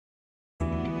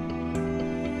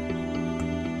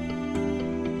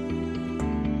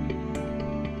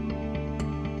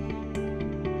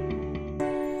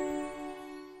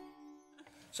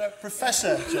So,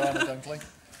 Professor Jo Dunkley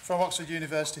from Oxford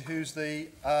University, who's the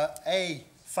A.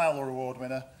 Fowler Award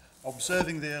winner,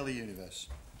 Observing the Early Universe.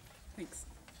 Thanks.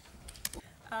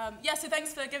 So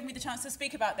thanks for giving me the chance to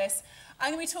speak about this.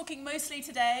 I'm going to be talking mostly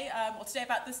today,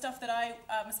 about the stuff that I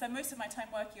spend most of my time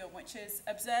working on, which is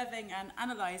observing and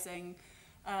analysing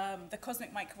the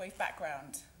cosmic microwave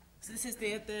background. So this is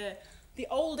the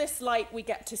oldest light we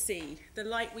get to see, the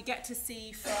light we get to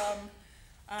see from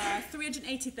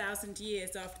 380,000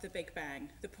 years after the Big Bang,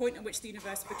 the point at which the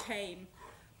universe became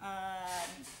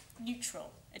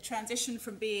neutral. It transitioned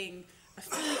from being a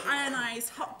fully ionized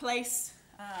hot place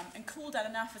and cooled down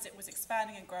enough as it was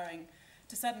expanding and growing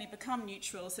to suddenly become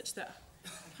neutral, such that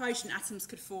hydrogen atoms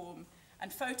could form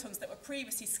and photons that were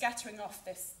previously scattering off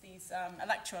these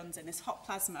electrons in this hot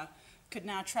plasma could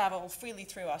now travel freely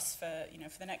through us for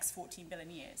the next 14 billion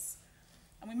years.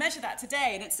 And we measure that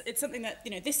today, and it's something that,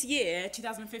 this year,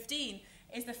 2015,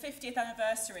 is the 50th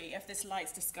anniversary of this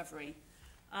light's discovery.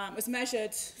 It was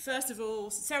measured, first of all,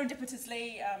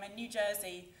 serendipitously in New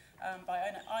Jersey by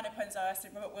Arno Ponzas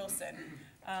and Robert Wilson.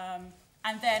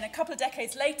 And then a couple of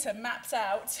decades later, mapped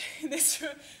out this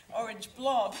orange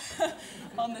blob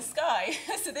on the sky.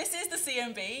 So this is the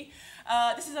CMB.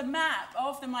 This is a map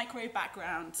of the microwave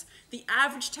background, the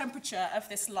average temperature of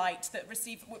this light that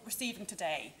we're receiving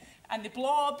today. And the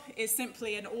blob is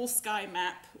simply an all-sky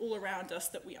map all around us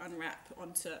that we unwrap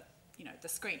onto the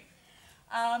screen.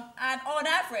 And on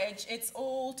average, it's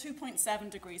all 2.7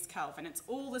 degrees Kelvin. It's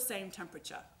all the same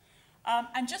temperature.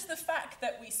 And just the fact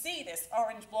that we see this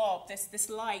orange blob, this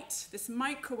light, this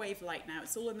microwave light now,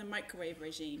 it's all in the microwave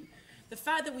regime. The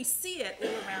fact that we see it all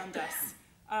around us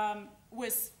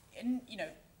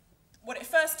what it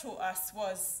first taught us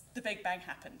was the Big Bang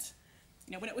happened.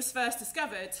 When it was first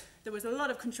discovered, there was a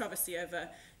lot of controversy over,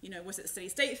 was it steady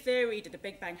state theory? Did the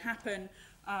Big Bang happen?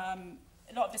 A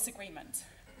lot of disagreement.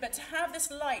 But to have this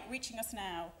light reaching us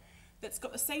now that's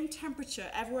got the same temperature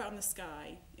everywhere on the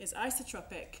sky, is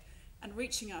isotropic, and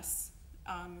reaching us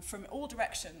from all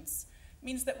directions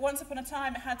means that once upon a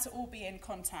time it had to all be in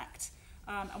contact.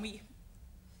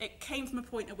 It came from a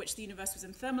point at which the universe was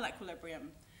in thermal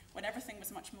equilibrium, when everything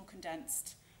was much more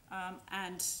condensed,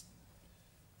 and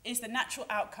is the natural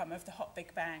outcome of the hot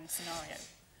Big Bang scenario.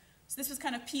 So this was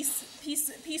kind of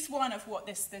piece one of what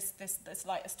this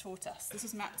light has taught us. This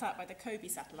was mapped out by the COBE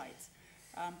satellite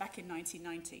back in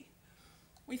 1990.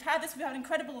 We've had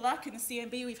incredible luck in the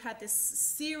CMB. We've had this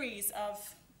series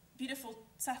of beautiful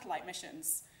satellite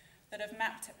missions that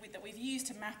we've used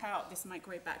to map out this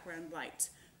microwave background light,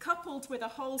 coupled with a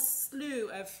whole slew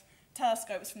of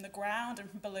telescopes from the ground and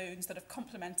from balloons that have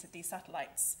complemented these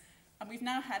satellites. And we've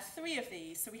now had 3 of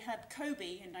these. So we had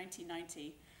COBE in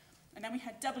 1990, and then we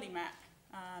had WMAP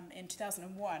in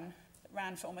 2001, that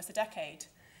ran for almost a decade.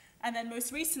 And then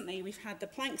most recently, we've had the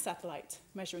Planck satellite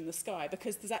measuring the sky,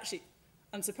 because there's actually,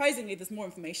 unsurprisingly, there's more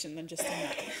information than just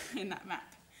in that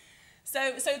map.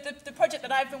 So the project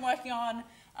that I've been working on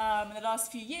in the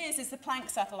last few years is the Planck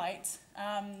satellite,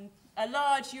 a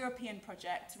large European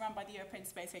project run by the European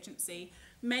Space Agency,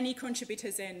 many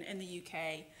contributors in the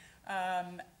UK,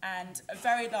 and a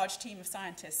very large team of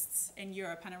scientists in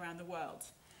Europe and around the world.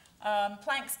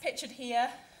 Planck's pictured here.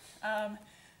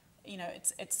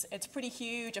 It's pretty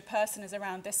huge. A person is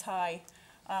around this high.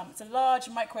 It's a large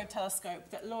microwave telescope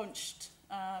that launched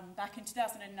back in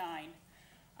 2009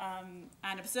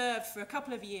 and observed for a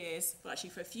couple of years, well,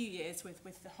 actually for a few years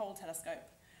with the whole telescope,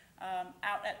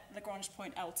 out at Lagrange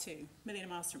point L2, a million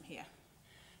miles from here.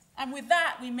 And with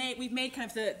that, we've made kind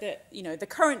of the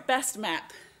current best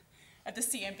map of the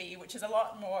CMB, which is a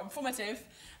lot more informative.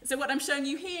 So what I'm showing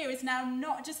you here is now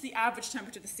not just the average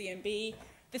temperature of the CMB.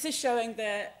 This is showing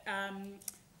the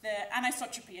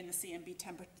anisotropy in the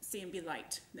CMB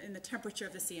light, in the temperature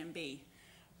of the CMB.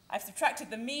 I've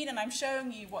subtracted the mean, and I'm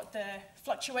showing you what the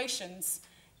fluctuations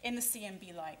in the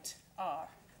CMB light are.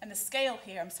 And the scale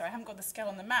here, I'm sorry, I haven't got the scale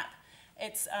on the map.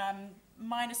 It's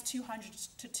minus 200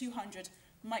 to 200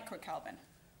 microkelvin.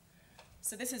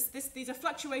 So these are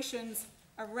fluctuations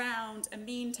around a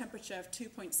mean temperature of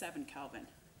 2.7 Kelvin.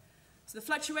 So the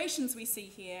fluctuations we see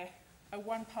here are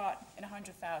 1 part in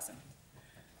 100,000.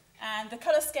 And the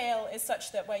color scale is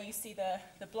such that where you see the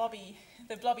blobby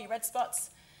red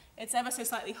spots, it's ever so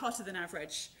slightly hotter than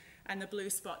average, and the blue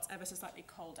spots ever so slightly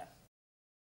colder.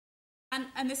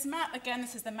 And this map, again,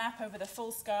 this is the map over the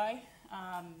full sky,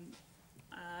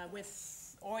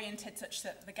 with oriented such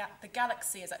that the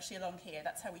galaxy is actually along here.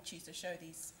 That's how we choose to show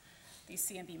these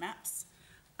CMB maps.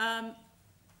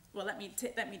 Well, let me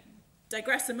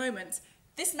digress a moment.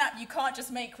 This map you can't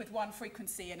just make with one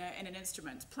frequency in an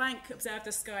instrument. Planck observed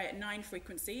the sky at 9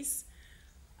 frequencies.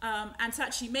 And to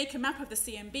actually make a map of the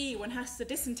CMB, one has to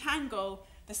disentangle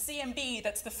the CMB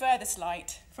that's the furthest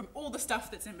light from all the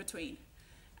stuff that's in between.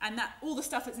 And that all the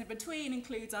stuff that's in between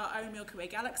includes our own Milky Way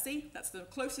galaxy, that's the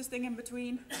closest thing in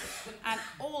between, and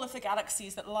all of the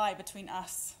galaxies that lie between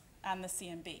us and the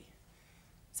CMB.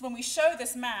 So when we show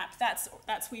this map,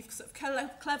 we've sort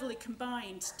of cleverly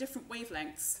combined different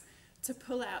wavelengths to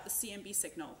pull out the CMB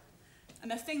signal. And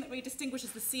the thing that really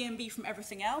distinguishes the CMB from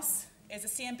everything else is the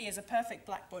CMB is a perfect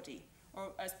black body,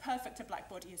 or as perfect a black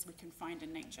body as we can find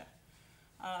in nature.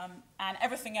 And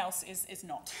everything else is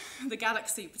not. The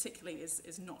galaxy particularly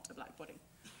is not a black body.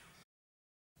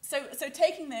 So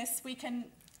taking this, we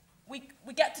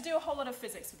get to do a whole lot of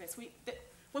physics with this.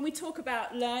 When we talk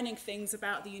about learning things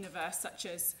about the universe, such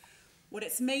as what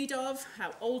it's made of,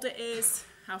 how old it is,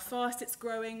 how fast it's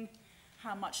growing,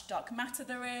 how much dark matter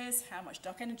there is, how much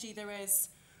dark energy there is,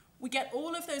 we get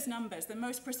all of those numbers, the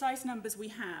most precise numbers we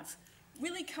have,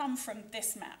 really come from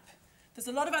this map. There's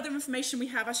a lot of other information we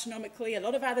have astronomically, a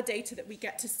lot of other data that we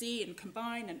get to see and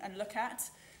combine and look at,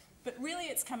 but really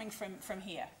it's coming from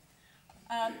here.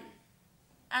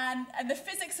 And the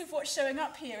physics of what's showing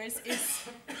up here is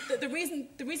that the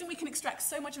reason we can extract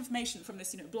so much information from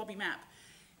this blobby map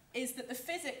is that the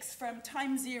physics from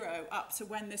time 0 up to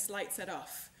when this light set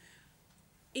off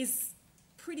is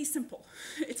pretty simple.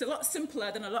 It's a lot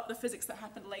simpler than a lot of the physics that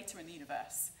happened later in the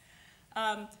universe.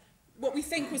 What we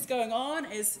think was going on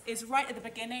is right at the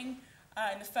beginning,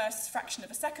 in the first fraction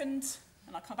of a second,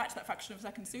 and I'll come back to that fraction of a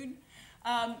second soon,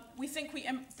 we think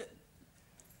that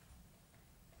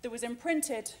there was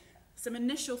imprinted some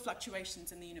initial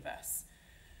fluctuations in the universe.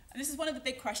 And this is one of the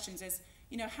big questions is,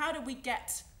 how do we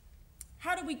get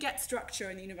structure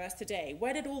in the universe today?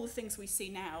 Where did all the things we see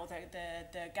now,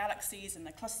 the galaxies and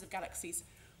the clusters of galaxies,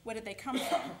 where did they come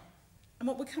from? And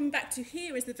what we're coming back to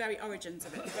here is the very origins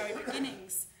of it, the very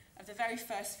beginnings of the very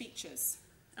first features.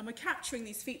 And we're capturing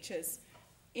these features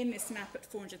in this map at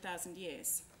 400,000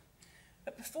 years.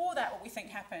 But before that, what we think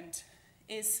happened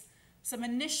is some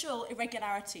initial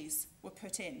irregularities were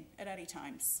put in at early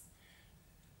times.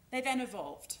 They then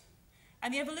evolved.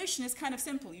 And the evolution is kind of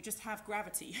simple. You just have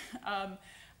gravity.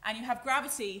 And you have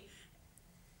gravity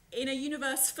in a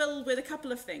universe filled with a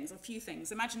couple of things, or a few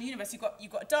things. Imagine a universe,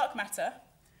 you've got dark matter,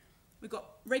 we've got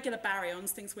regular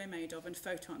baryons, things we're made of, and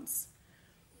photons.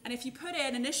 And if you put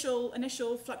in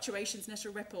initial fluctuations,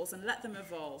 initial ripples, and let them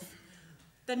evolve,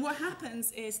 then what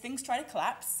happens is things try to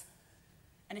collapse.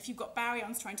 And if you've got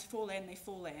baryons trying to fall in, they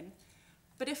fall in.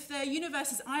 But if the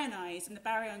universe is ionized and the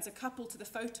baryons are coupled to the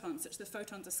photons, such that the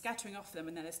photons are scattering off them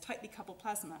and then there's tightly coupled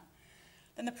plasma,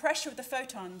 then the pressure of the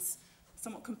photons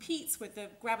somewhat competes with the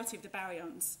gravity of the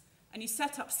baryons, and you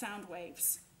set up sound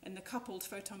waves in the coupled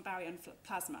photon-baryon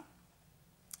plasma.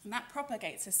 And that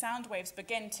propagates as sound waves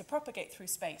begin to propagate through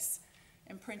space,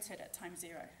 imprinted at time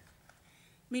 0.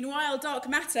 Meanwhile, dark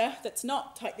matter that's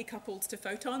not tightly coupled to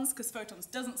photons, because photons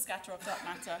doesn't scatter off dark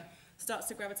matter, starts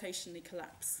to gravitationally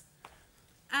collapse.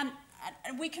 And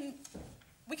we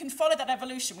can follow that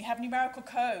evolution. We have numerical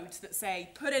codes that say,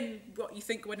 put in what you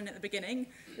think went in at the beginning,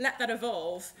 let that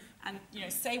evolve, and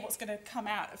say what's going to come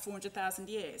out at 400,000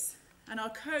 years. And our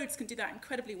codes can do that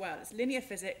incredibly well. It's linear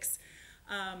physics.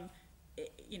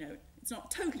 It's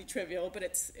not totally trivial, but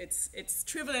it's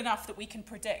trivial enough that we can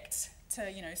predict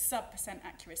to sub%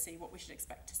 accuracy what we should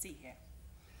expect to see here.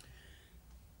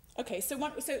 Okay, so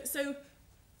what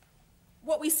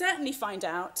we certainly find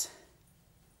out,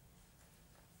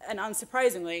 and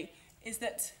unsurprisingly, is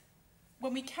that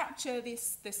when we capture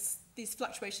these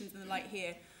fluctuations in the light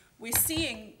here, we're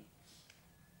seeing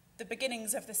the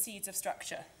beginnings of the seeds of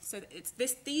structure. So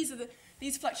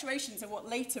these fluctuations are what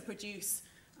later produce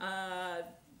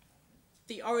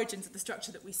the origins of the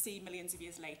structure that we see millions of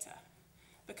years later.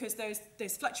 Because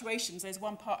those fluctuations, those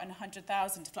 1 part in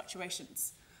 100,000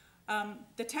 fluctuations,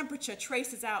 the temperature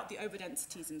traces out the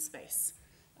overdensities in space.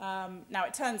 Now,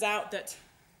 it turns out that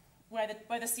where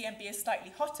the CMB is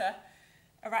slightly hotter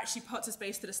are actually parts of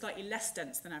space that are slightly less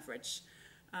dense than average.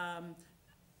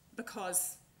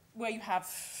 Because where you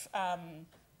have an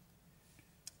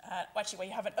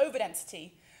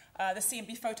overdensity, the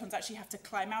CMB photons actually have to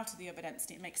climb out of the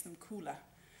overdensity. It makes them cooler.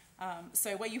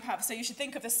 So you should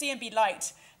think of the CMB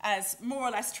light as more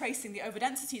or less tracing the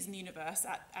overdensities in the universe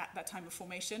at that time of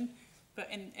formation, but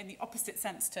in the opposite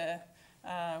sense to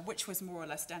which was more or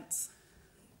less dense.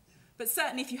 But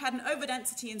certainly if you had an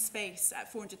overdensity in space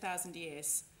at 400,000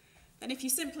 years, then if you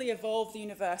simply evolve the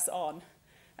universe on,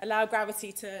 allow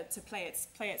gravity to play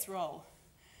its role,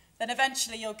 then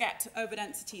eventually you'll get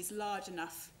overdensities large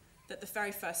enough that the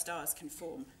very first stars can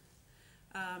form.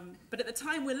 But at the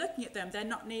time we're looking at them, they're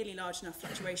not nearly large enough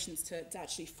fluctuations to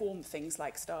actually form things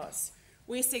like stars.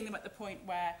 We're seeing them at the point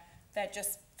where they're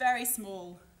just very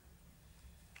small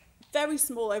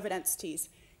overdensities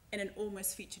in an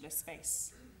almost featureless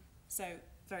space. So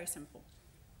very simple.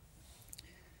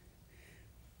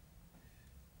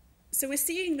 So we're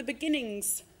seeing the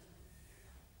beginnings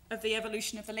of the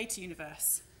evolution of the later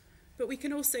universe, but we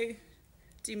can also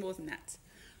do more than that.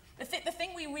 The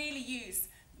thing we really use,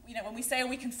 when we say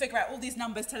we can figure out all these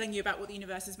numbers telling you about what the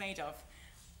universe is made of,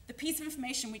 the piece of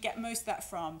information we get most of that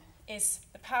from is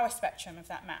the power spectrum of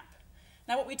that map.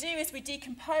 Now what we do is we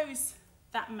decompose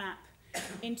that map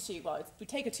into, well, we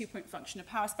take a two-point function, a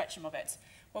power spectrum of it,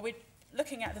 where we're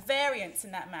looking at the variance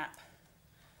in that map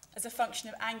as a function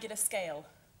of angular scale.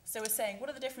 So we're saying, what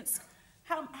are the different,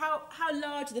 how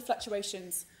large are the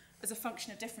fluctuations as a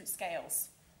function of different scales?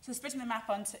 So we're splitting the map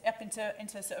up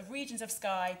into sort of regions of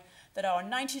sky that are on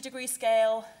 90-degree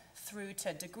scale through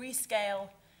to degree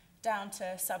scale down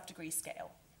to sub-degree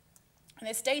scale. And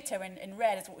this data in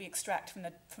red is what we extract from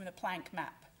the Planck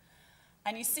map.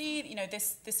 And you see,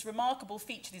 this remarkable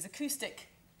feature, these acoustic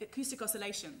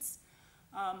oscillations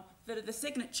that are the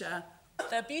signature,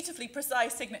 the beautifully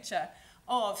precise signature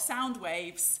of sound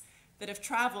waves that have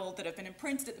traveled, that have been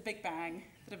imprinted at the Big Bang,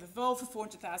 that have evolved for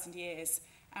 400,000 years,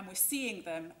 and we're seeing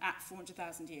them at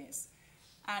 400,000 years.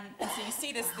 And so you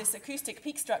see this acoustic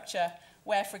peak structure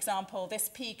where, for example, this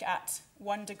peak at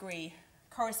 1 degree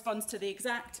corresponds to the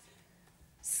exact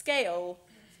scale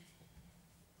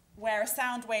where a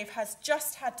sound wave has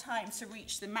just had time to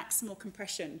reach the maximal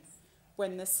compression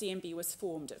when the CMB was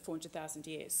formed at 400,000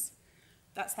 years.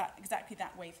 That's exactly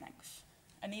that wavelength.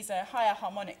 And these are higher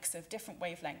harmonics of different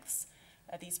wavelengths.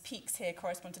 These peaks here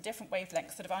correspond to different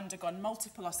wavelengths that have undergone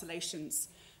multiple oscillations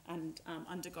and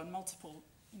undergone multiple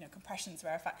compressions,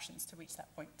 rarefactions to reach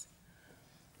that point.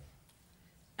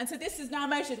 And so this is now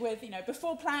measured with,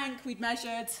 before Planck, we'd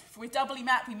measured, with doubly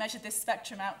map, we measured this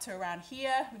spectrum out to around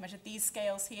here. We measured these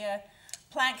scales here.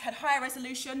 Planck had higher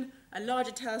resolution, a larger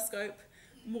telescope,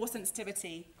 more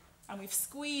sensitivity. And we've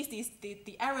squeezed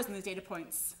the errors in the data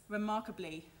points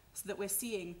remarkably so that we're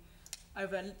seeing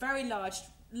over a very large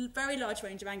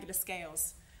range of angular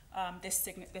scales this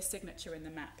signature in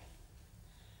the map.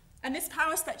 And this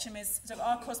power spectrum is sort of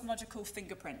our cosmological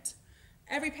fingerprint.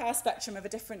 Every power spectrum of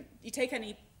you take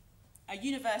a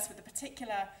universe with a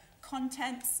particular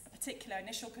contents, a particular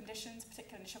initial conditions,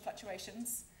 particular initial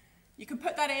fluctuations. You can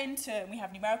put that and we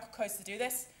have numerical codes to do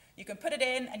this. You can put it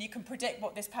in and you can predict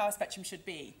what this power spectrum should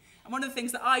be. And one of the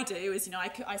things that I do is,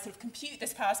 I sort of compute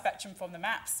this power spectrum from the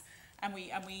maps, and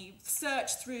we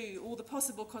search through all the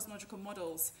possible cosmological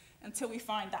models until we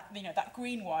find that, that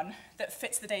green one that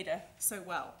fits the data so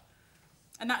well.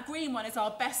 And that green one is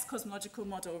our best cosmological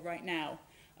model right now.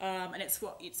 And it's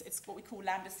what we call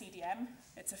lambda CDM.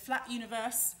 It's a flat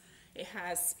universe. It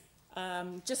has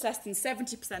just less than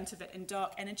 70% of it in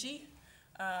dark energy,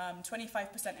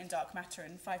 25% in dark matter,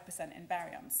 and 5% in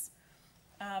baryons.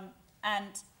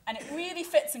 And it really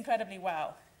fits incredibly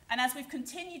well. And as we've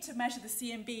continued to measure the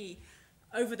CMB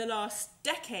over the last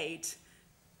decade,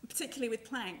 particularly with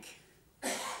Planck,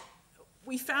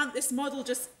 we found this model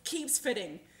just keeps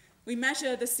fitting. We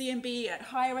measure the CMB at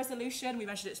higher resolution. We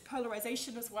measured its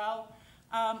polarization as well.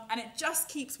 And it just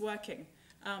keeps working.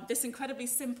 This incredibly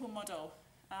simple model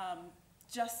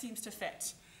just seems to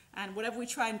fit. And whatever we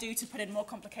try and do to put in more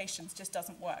complications just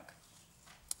doesn't work.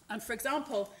 And for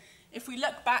example, if we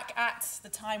look back at the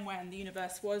time when the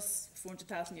universe was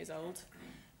 400,000 years old,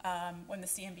 when the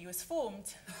CMB was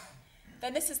formed,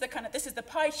 then this is the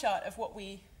pie chart of what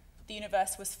the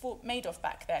universe was made of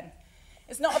back then.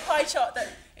 It's not a pie chart that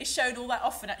is shown all that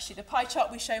often, actually. The pie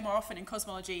chart we show more often in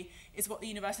cosmology is what the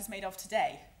universe is made of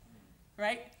today,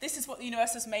 right? This is what the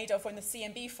universe was made of when the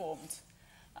CMB formed.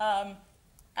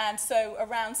 And so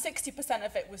around 60%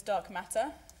 of it was dark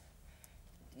matter.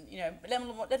 A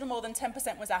little more than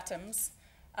 10% was atoms,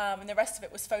 and the rest of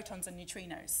it was photons and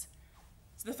neutrinos.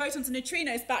 So the photons and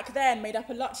neutrinos back then made up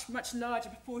a much larger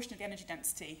proportion of the energy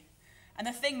density. And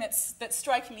the thing that's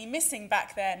strikingly missing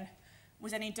back then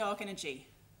was any dark energy.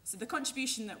 So the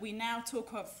contribution that we now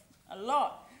talk of a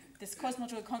lot, this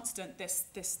cosmological constant, this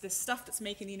stuff that's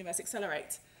making the universe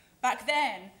accelerate, back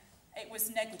then it was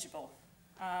negligible.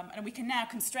 And we can now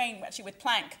constrain, actually with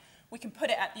Planck, we can put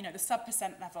it at the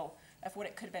sub% level of what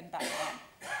it could have been back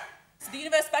then. So the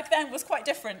universe back then was quite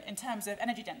different in terms of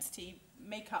energy density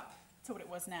makeup to what it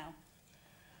was now.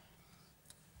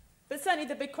 But certainly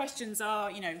the big questions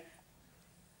are,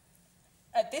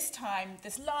 at this time,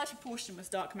 this large proportion was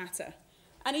dark matter.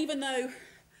 And even though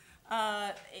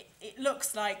it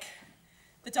looks like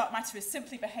the dark matter is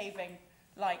simply behaving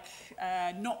like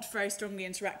not very strongly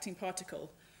interacting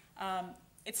particle.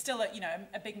 It's still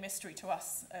a big mystery to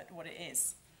us at what it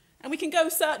is. And we can go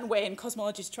a certain way in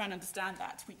cosmology to try and understand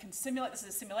that. We can simulate, this is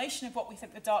a simulation of what we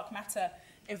think the dark matter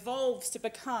evolves to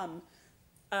become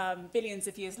billions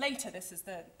of years later. This is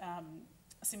the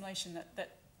simulation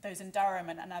that those in Durham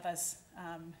and others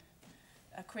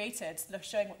created,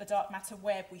 showing what the dark matter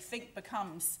web we think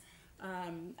becomes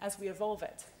as we evolve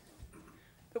it.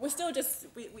 But we're still just,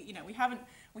 we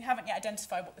haven't yet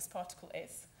identified what this particle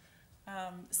is.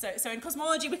 So in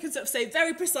cosmology, we can sort of say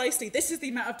very precisely, this is the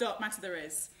amount of dark matter there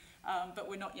is. But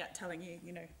we're not yet telling you,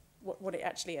 what it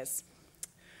actually is.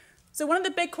 So one of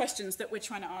the big questions that we're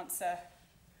trying to answer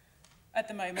at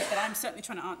the moment, that I'm certainly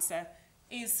trying to answer,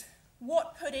 is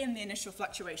what put in the initial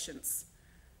fluctuations?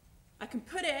 I can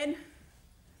put in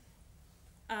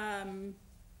a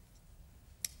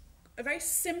very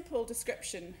simple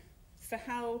description for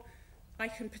how I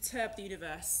can perturb the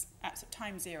universe at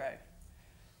time zero.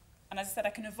 And as I said,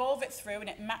 I can evolve it through, and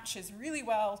it matches really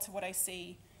well to what I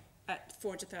see at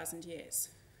 400,000 years.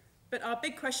 But our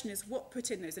big question is, what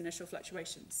put in those initial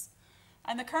fluctuations?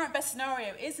 And the current best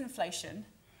scenario is inflation,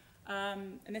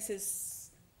 and this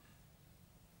is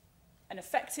an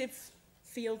effective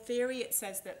field theory. It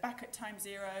says that back at time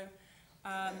zero,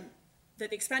 that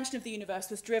the expansion of the universe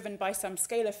was driven by some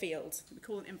scalar field, we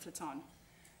call an inflaton,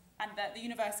 and that the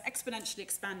universe exponentially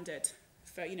expanded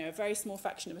for a very small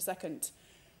fraction of a second.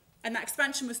 And that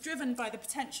expansion was driven by the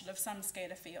potential of some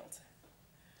scalar field.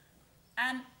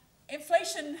 And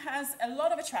inflation has a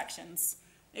lot of attractions.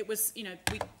 It was,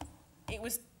 it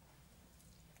was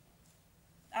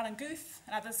Alan Guth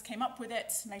and others came up with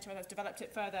it, and later others developed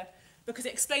it further, because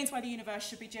it explains why the universe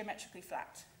should be geometrically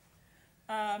flat.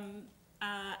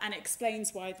 And it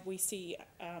explains why we see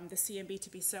the CMB to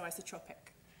be so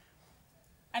isotropic.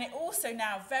 And it also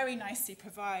now very nicely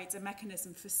provides a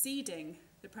mechanism for seeding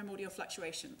the primordial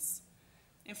fluctuations.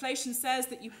 Inflation says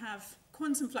that you have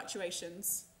quantum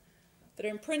fluctuations that are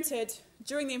imprinted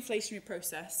during the inflationary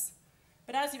process,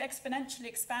 but as you exponentially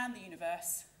expand the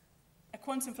universe, a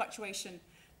quantum fluctuation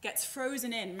gets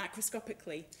frozen in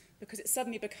macroscopically because it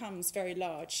suddenly becomes very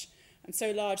large, and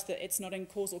so large that it's not in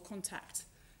causal contact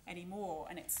anymore,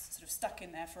 and it's sort of stuck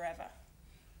in there forever.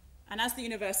 And as the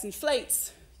universe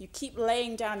inflates, you keep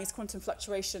laying down these quantum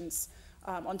fluctuations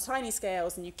on tiny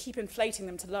scales, and you keep inflating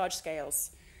them to large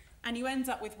scales. And you end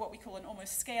up with what we call an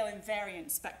almost scale invariant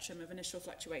spectrum of initial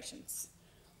fluctuations,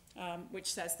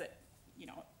 which says that,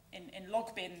 in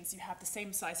log bins, you have the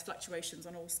same size fluctuations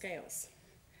on all scales.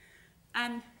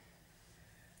 And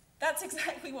that's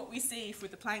exactly what we see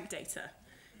with the Planck data.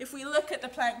 If we look at the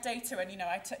Planck data, and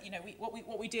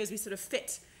what we do is we sort of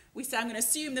fit. We say I'm going to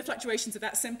assume the fluctuations are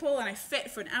that simple, and I fit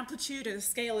for an amplitude and a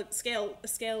scale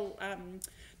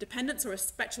dependence or a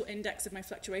spectral index of my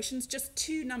fluctuations, just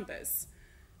two numbers.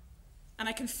 And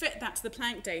I can fit that to the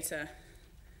Planck data.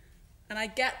 And I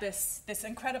get this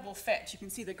incredible fit. You can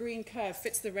see the green curve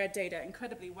fits the red data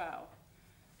incredibly well.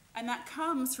 And that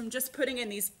comes from just putting in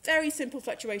these very simple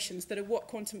fluctuations that are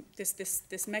what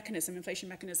this mechanism, inflation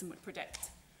mechanism, would predict.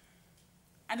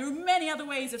 And there are many other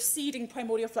ways of seeding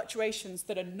primordial fluctuations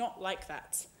that are not like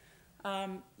that.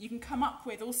 You can come up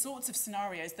with all sorts of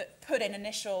scenarios that put in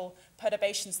initial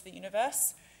perturbations to the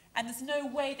universe, and there's no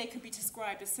way they could be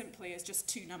described as simply as just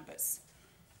two numbers.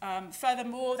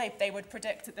 Furthermore, they would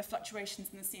predict that the fluctuations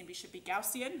in the CMB should be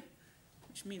Gaussian,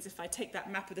 which means if I take that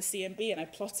map of the CMB and I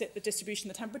plot it, the distribution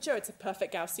of the temperature, it's a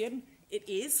perfect Gaussian. It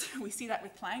is. We see that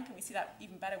with Planck, and we see that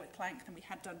even better with Planck than we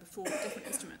had done before with different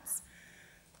instruments.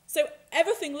 So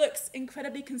everything looks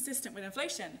incredibly consistent with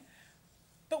inflation,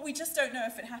 but we just don't know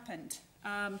if it happened.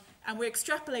 And we're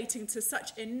extrapolating to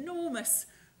such enormous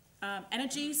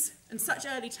energies and such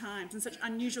early times and such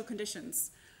unusual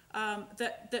conditions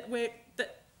that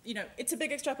it's a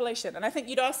big extrapolation. And I think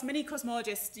you'd ask many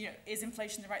cosmologists, is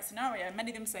inflation the right scenario? And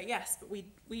many of them say yes, but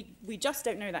we just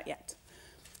don't know that yet.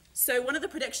 So one of the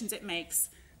predictions it makes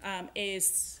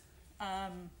is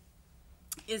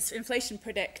inflation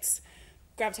predicts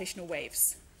gravitational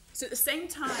waves. So at the same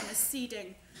time as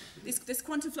seeding these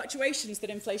quantum fluctuations that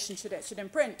inflation should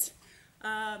imprint,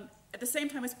 at the same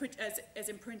time as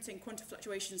imprinting quantum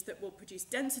fluctuations that will produce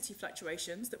density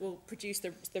fluctuations, that will produce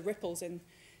the ripples in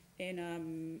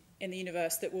the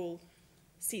universe that will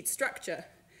seed structure,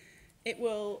 it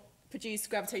will produce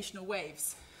gravitational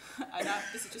waves. And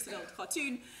this is just an old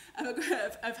cartoon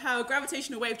of how a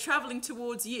gravitational wave traveling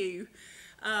towards you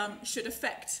should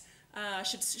affect,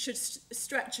 should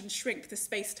stretch and shrink the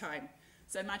space-time.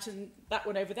 So imagine that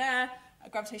one over there, a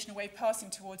gravitational wave passing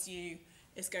towards you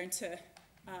is going to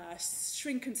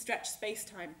shrink and stretch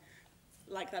space-time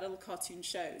like that little cartoon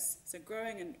shows. So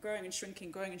growing and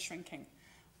shrinking,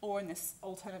 or in this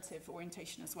alternative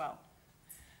orientation as well.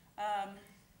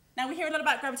 Now we hear a lot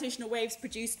about gravitational waves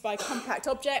produced by compact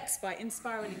objects, by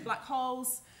inspiraling black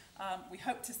holes. We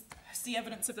hope to see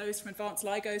evidence of those from advanced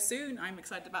LIGO soon. I'm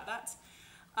excited about that.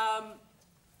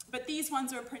 But these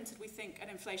ones are imprinted, we think, at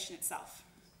inflation itself.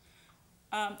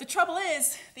 The trouble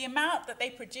is, the amount that they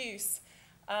produce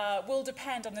will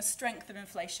depend on the strength of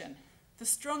inflation. The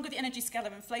stronger the energy scale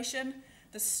of inflation,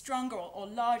 the stronger or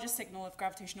larger signal of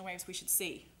gravitational waves we should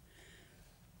see.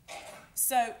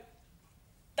 So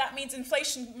that means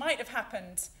inflation might have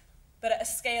happened, but at a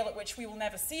scale at which we will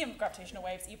never see gravitational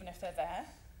waves, even if they're there.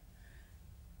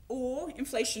 Or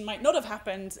inflation might not have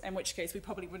happened, in which case we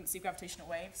probably wouldn't see gravitational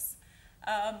waves.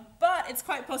 But it's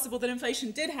quite possible that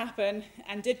inflation did happen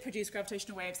and did produce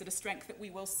gravitational waves at a strength that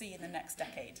we will see in the next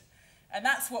decade. And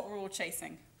that's what we're all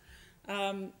chasing.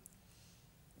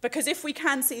 Because if we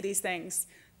can see these things,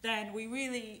 then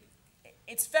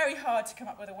it's very hard to come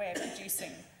up with a way of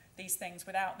producing these things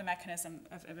without the mechanism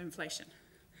of inflation.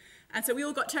 And so we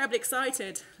all got terribly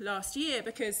excited last year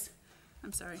because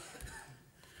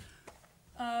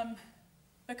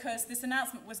this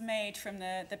announcement was made from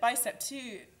the BICEP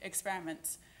 2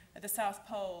 experiment at the South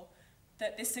Pole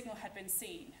that this signal had been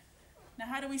seen. Now,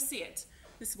 how do we see it?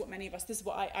 This is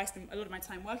what I spend a lot of my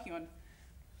time working on.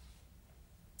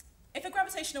 If a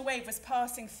gravitational wave was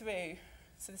passing through,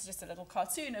 so this is just a little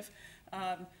cartoon of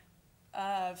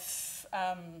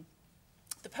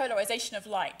the polarization of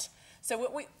light. So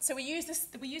we use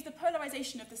the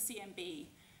polarization of the CMB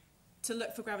to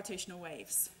look for gravitational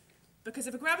waves. Because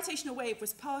if a gravitational wave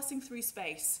was passing through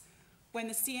space when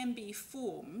the CMB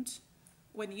formed,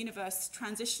 when the universe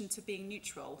transitioned to being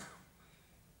neutral,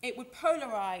 it would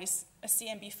polarize a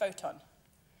CMB photon.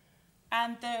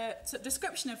 And the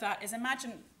description of that is,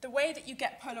 imagine the way that you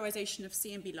get polarization of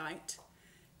CMB light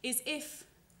is if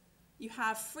you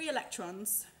have free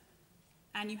electrons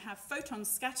and you have photons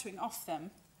scattering off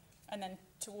them and then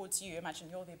towards you, imagine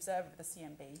you're the observer of the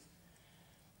CMB.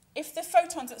 If the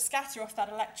photons that scatter off that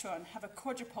electron have a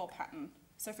quadrupole pattern,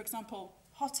 so for example,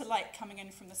 hotter light coming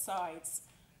in from the sides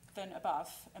than above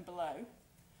and below,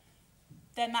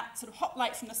 then that sort of hot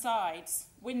light from the sides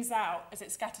wins out as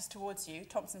it scatters towards you,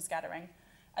 Thomson scattering,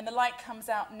 and the light comes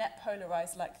out net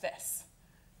polarized like this,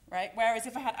 right? Whereas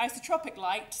if I had isotropic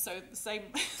light, so the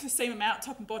same amount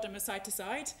top and bottom as side to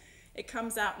side, it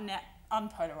comes out net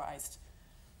unpolarized.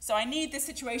 So I need this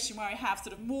situation where I have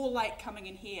sort of more light coming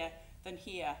in here than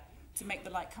here to make the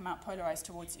light come out polarized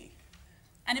towards you.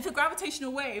 And if a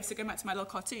gravitational wave, so going back to my little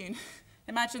cartoon,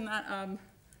 imagine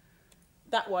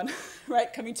that one, right,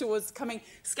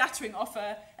 scattering off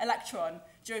an electron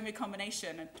during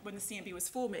recombination when the CMB was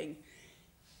forming.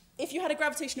 If you had a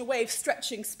gravitational wave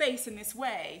stretching space in this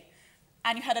way,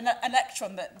 and you had an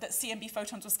electron that CMB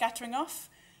photons were scattering off,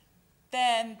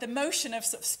 then the motion of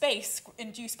sort of space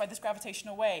induced by this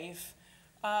gravitational wave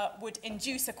would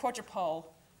induce a quadrupole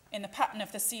in the pattern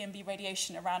of the CMB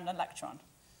radiation around an electron.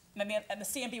 And the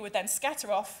CMB would then scatter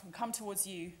off and come towards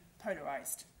you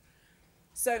polarized.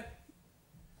 So,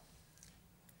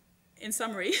 in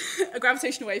summary, a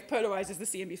gravitational wave polarizes the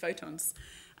CMB photons.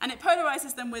 And it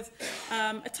polarizes them with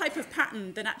a type of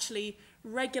pattern that actually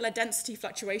regular density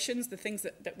fluctuations, the things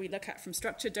that we look at from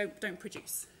structure, don't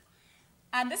produce.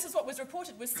 And this is what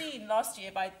was seen last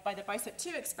year by the BICEP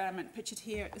 2 experiment pictured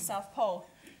here at the South Pole.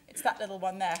 It's that little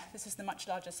one there. This is the much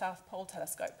larger South Pole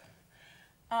telescope.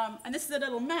 And this is a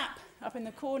little map up in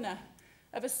the corner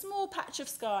of a small patch of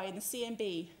sky in the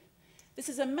CMB. This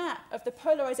is a map of the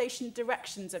polarization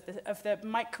directions of the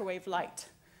microwave light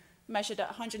measured at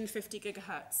 150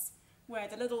 gigahertz, where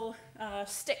the little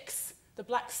sticks, the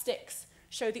black sticks,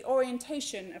 show the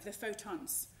orientation of the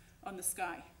photons on the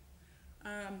sky.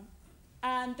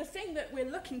 And the thing that we're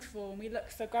looking for when we look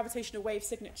for gravitational wave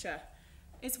signature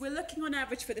is we're looking on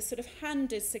average for this sort of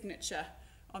handed signature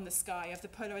on the sky of the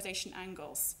polarization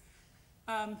angles.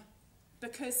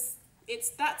 Because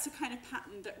that's a kind of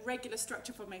pattern that regular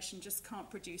structure formation just can't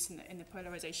produce in the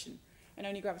polarization, and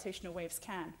only gravitational waves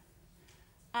can.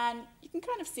 And you can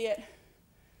kind of see it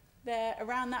there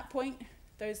around that point.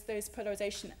 Those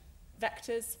polarization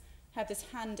vectors have this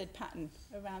handed pattern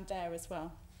around there as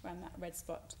well, around that red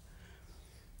spot.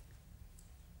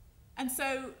 And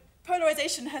so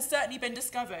polarization has certainly been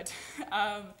discovered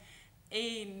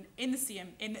in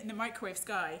the microwave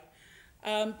sky.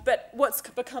 But what's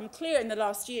become clear in the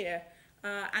last year,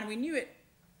 and we knew it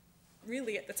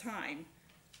really at the time,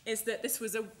 is that this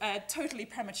was a totally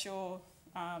premature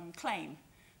claim,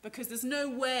 because there's no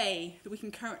way that we can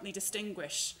currently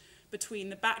distinguish between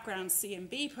the background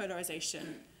CMB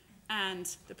polarization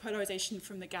and the polarization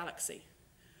from the galaxy.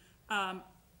 And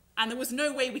there was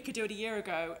no way we could do it a year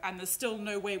ago, and there's still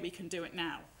no way we can do it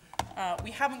now.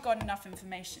 We haven't got enough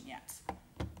information yet.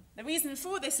 The reason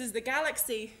for this is the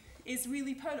galaxy is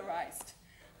really polarized.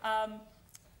 And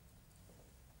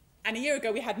a year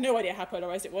ago, we had no idea how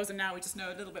polarized it was, and now we just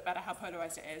know a little bit better how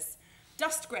polarized it is.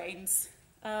 Dust grains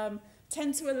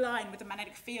tend to align with the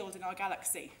magnetic field in our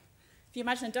galaxy. If you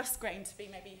imagine a dust grain to be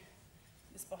maybe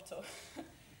this bottle,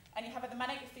 and you have the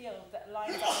magnetic field that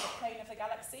lines up with the plane of the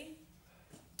galaxy,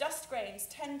 dust grains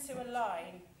tend to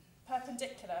align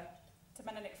perpendicular to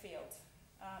magnetic field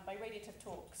by radiative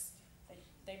torques.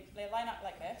 They line up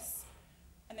like this,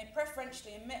 and they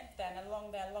preferentially emit then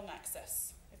along their long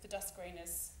axis if the dust grain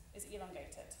is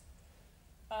elongated.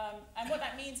 And what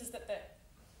that means is that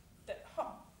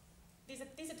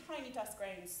these are tiny dust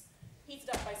grains heated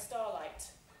up by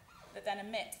starlight that then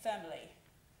emit thermally.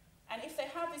 And if they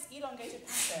have this elongated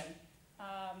pattern,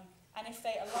 and if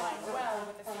they align well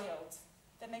with the field,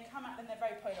 then they come out and they're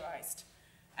very polarized.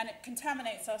 And it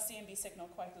contaminates our CMB signal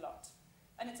quite a lot.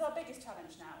 And it's our biggest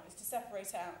challenge now, is to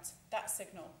separate out that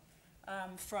signal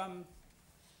from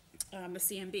the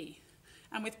CMB.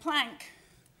 And with Planck,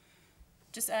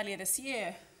 just earlier this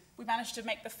year, we managed to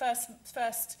make the first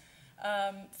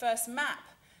map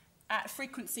at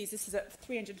frequencies. This is at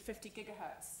 350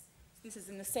 gigahertz. This is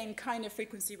in the same kind of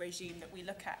frequency regime that we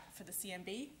look at for the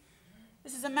CMB.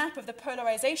 This is a map of the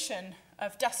polarization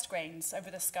of dust grains over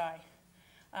the sky.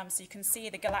 So you can see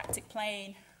the galactic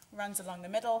plane runs along the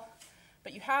middle,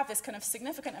 but you have this kind of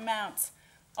significant amount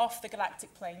off the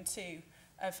galactic plane too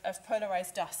of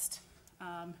polarized dust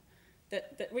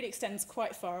that really extends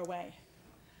quite far away.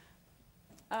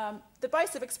 The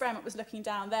BICEP experiment was looking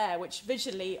down there, which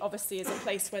visually obviously is a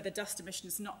place where the dust emission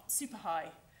is not super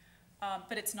high,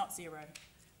 but it's not zero.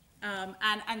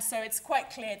 And so it's quite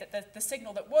clear that the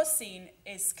signal that was seen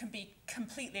can be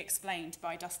completely explained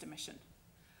by dust emission.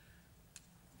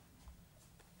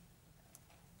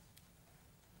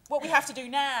 What we have to do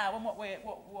now, and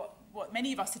what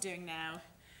many of us are doing now,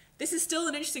 this is still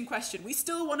an interesting question. We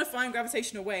still want to find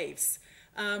gravitational waves.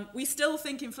 We still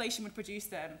think inflation would produce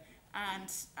them, and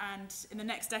in the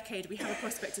next decade we have a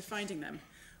prospect of finding them.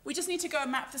 We just need to go and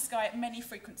map the sky at many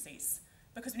frequencies,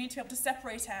 because we need to be able to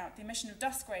separate out the emission of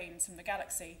dust grains from the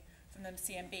galaxy from the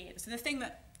CMB. So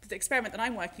the experiment that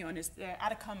I'm working on is the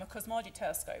Atacama Cosmology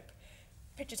Telescope.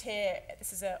 Pictured here,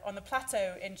 this is on the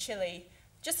plateau in Chile,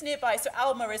 just nearby. So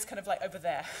Alma is kind of like over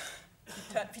there.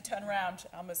 If you turn around,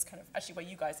 Alma's kind of actually where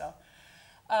you guys are.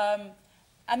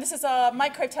 And this is our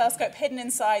microwave telescope hidden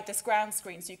inside this ground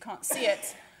screen, so you can't see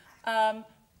it. And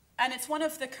it's one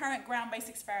of the current ground-based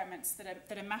experiments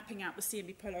that are mapping out the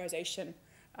CMB polarization,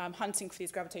 hunting for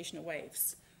these gravitational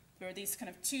waves. There are these kind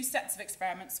of two sets of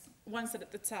experiments, one set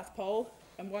at the South Pole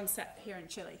and one set here in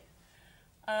Chile.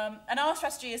 And our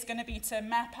strategy is going to be to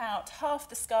map out half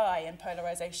the sky in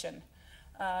polarization,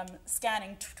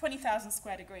 scanning 20,000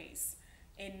 square degrees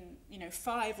in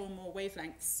 5 or more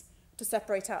wavelengths to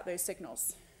separate out those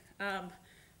signals.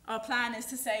 Our plan is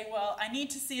to say, well, I need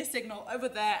to see a signal over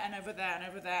there and over there and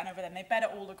over there and over there, and they better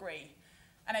all agree.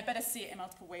 And I better see it in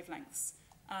multiple wavelengths.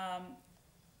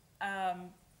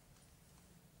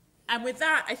 And with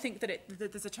that, I think that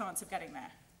there's a chance of getting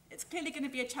there. It's clearly going to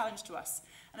be a challenge to us.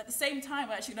 And at the same time,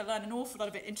 we're actually going to learn an awful lot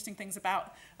of interesting things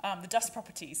about the dust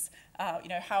properties, how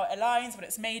it aligns, what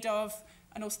it's made of,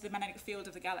 and also the magnetic field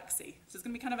of the galaxy. So there's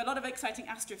going to be kind of a lot of exciting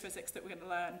astrophysics that we're going to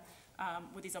learn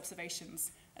with these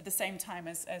observations at the same time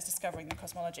as discovering the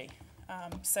cosmology.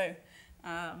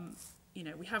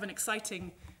 We have an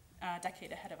exciting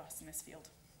decade ahead of us in this field.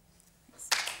 Thanks.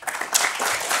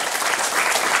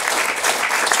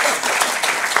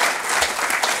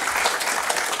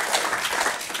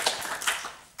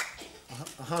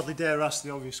 I hardly dare ask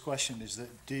the obvious question, is that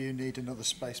do you need another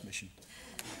space mission?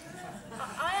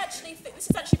 I actually think, this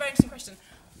is actually a very interesting question.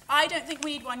 I don't think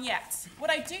we need one yet. What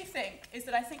I do think is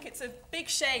that I think it's a big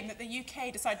shame that the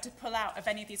UK decided to pull out of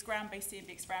any of these ground-based CMB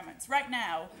experiments. Right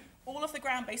now, all of the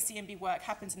ground-based CMB work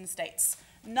happens in the States.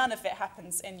 None of it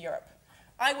happens in Europe.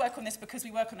 I work on this because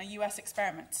we work on a US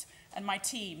experiment, and my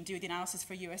team do the analysis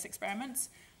for US experiments.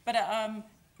 But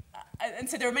and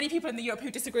so there are many people in Europe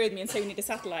who disagree with me and say we need a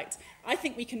satellite. I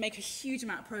think we can make a huge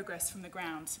amount of progress from the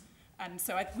ground, and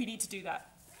so we need to do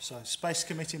that. So Space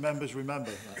Committee members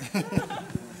remember that.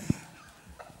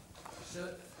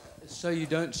 So you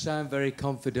don't sound very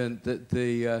confident that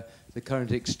the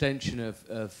current extension of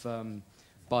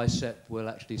BICEP will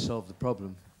actually solve the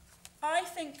problem? I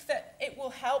think that it will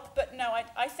help, but no,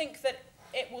 I think that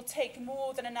it will take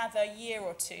more than another year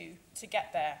or two to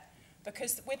get there.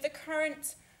 Because with the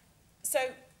current, so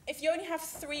if you only have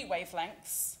 3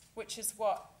 wavelengths, which is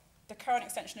what the current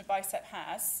extension of BICEP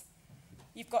has,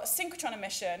 you've got synchrotron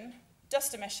emission,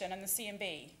 dust emission, and the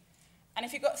CMB. And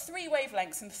if you've got 3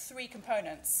 wavelengths and 3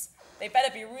 components, they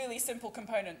better be really simple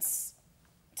components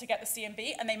to get the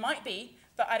CMB, and they might be,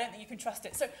 but I don't think you can trust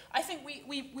it. So I think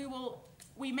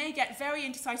we may get very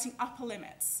exciting upper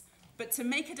limits, but to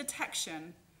make a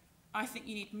detection, I think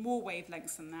you need more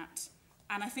wavelengths than that.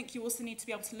 And I think you also need to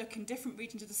be able to look in different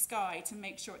regions of the sky to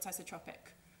make sure it's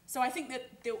isotropic. So I think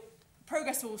that the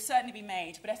progress will certainly be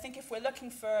made, but I think if we're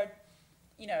looking for,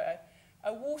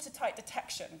 a watertight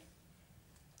detection,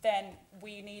 then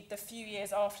we need the few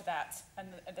years after that and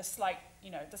the slight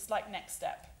next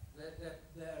step.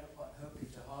 They're hoping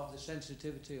to halve the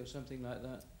sensitivity or something like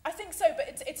that? I think so,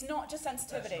 but it's not just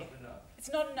sensitivity. That's not enough.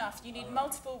 It's not enough. You need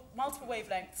multiple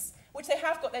wavelengths, which they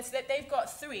have got. They've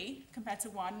got 3 compared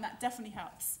to 1, and that definitely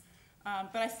helps.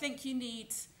 But I think you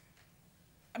need...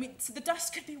 so the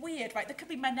dust could be weird, right? There could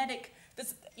be magnetic...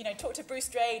 talk to Bruce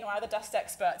Drain or other dust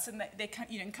experts, and they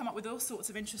can, come up with all sorts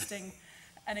of interesting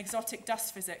and exotic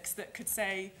dust physics that could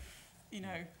say,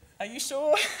 are you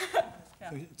sure? Yeah.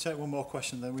 So we take one more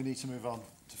question, then we need to move on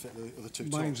to fit the other 2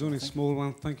 Mine's talks, only a small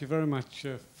one. Thank you very much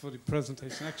for the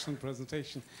presentation. Excellent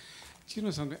presentation. Do you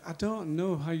know something? I don't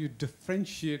know how you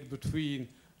differentiate between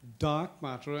dark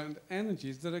matter and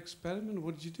energy. Is that experiment?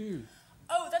 What did you do?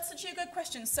 Oh, that's such a good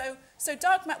question. So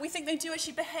dark matter, we think they do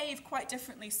actually behave quite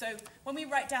differently. So when we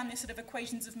write down these sort of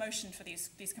equations of motion for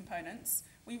these components,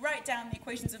 we write down the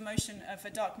equations of motion of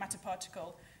a dark matter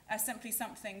particle as simply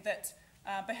something that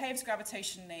behaves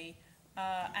gravitationally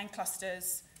and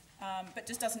clusters, but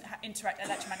just doesn't interact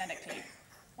electromagnetically.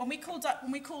 When we call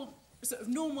sort of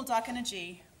normal dark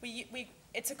energy,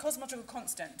 it's a cosmological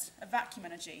constant, a vacuum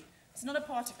energy. It's not a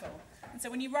particle. And so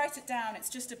when you write it down, it's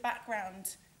just a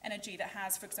background energy that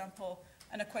has, for example,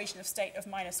 an equation of state of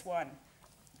 -1,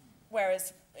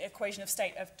 whereas the equation of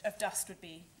state of dust would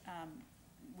be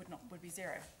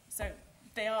 0. So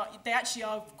they actually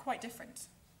are quite different,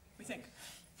 we think.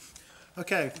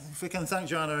 Okay, if we can thank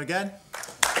Joanna again.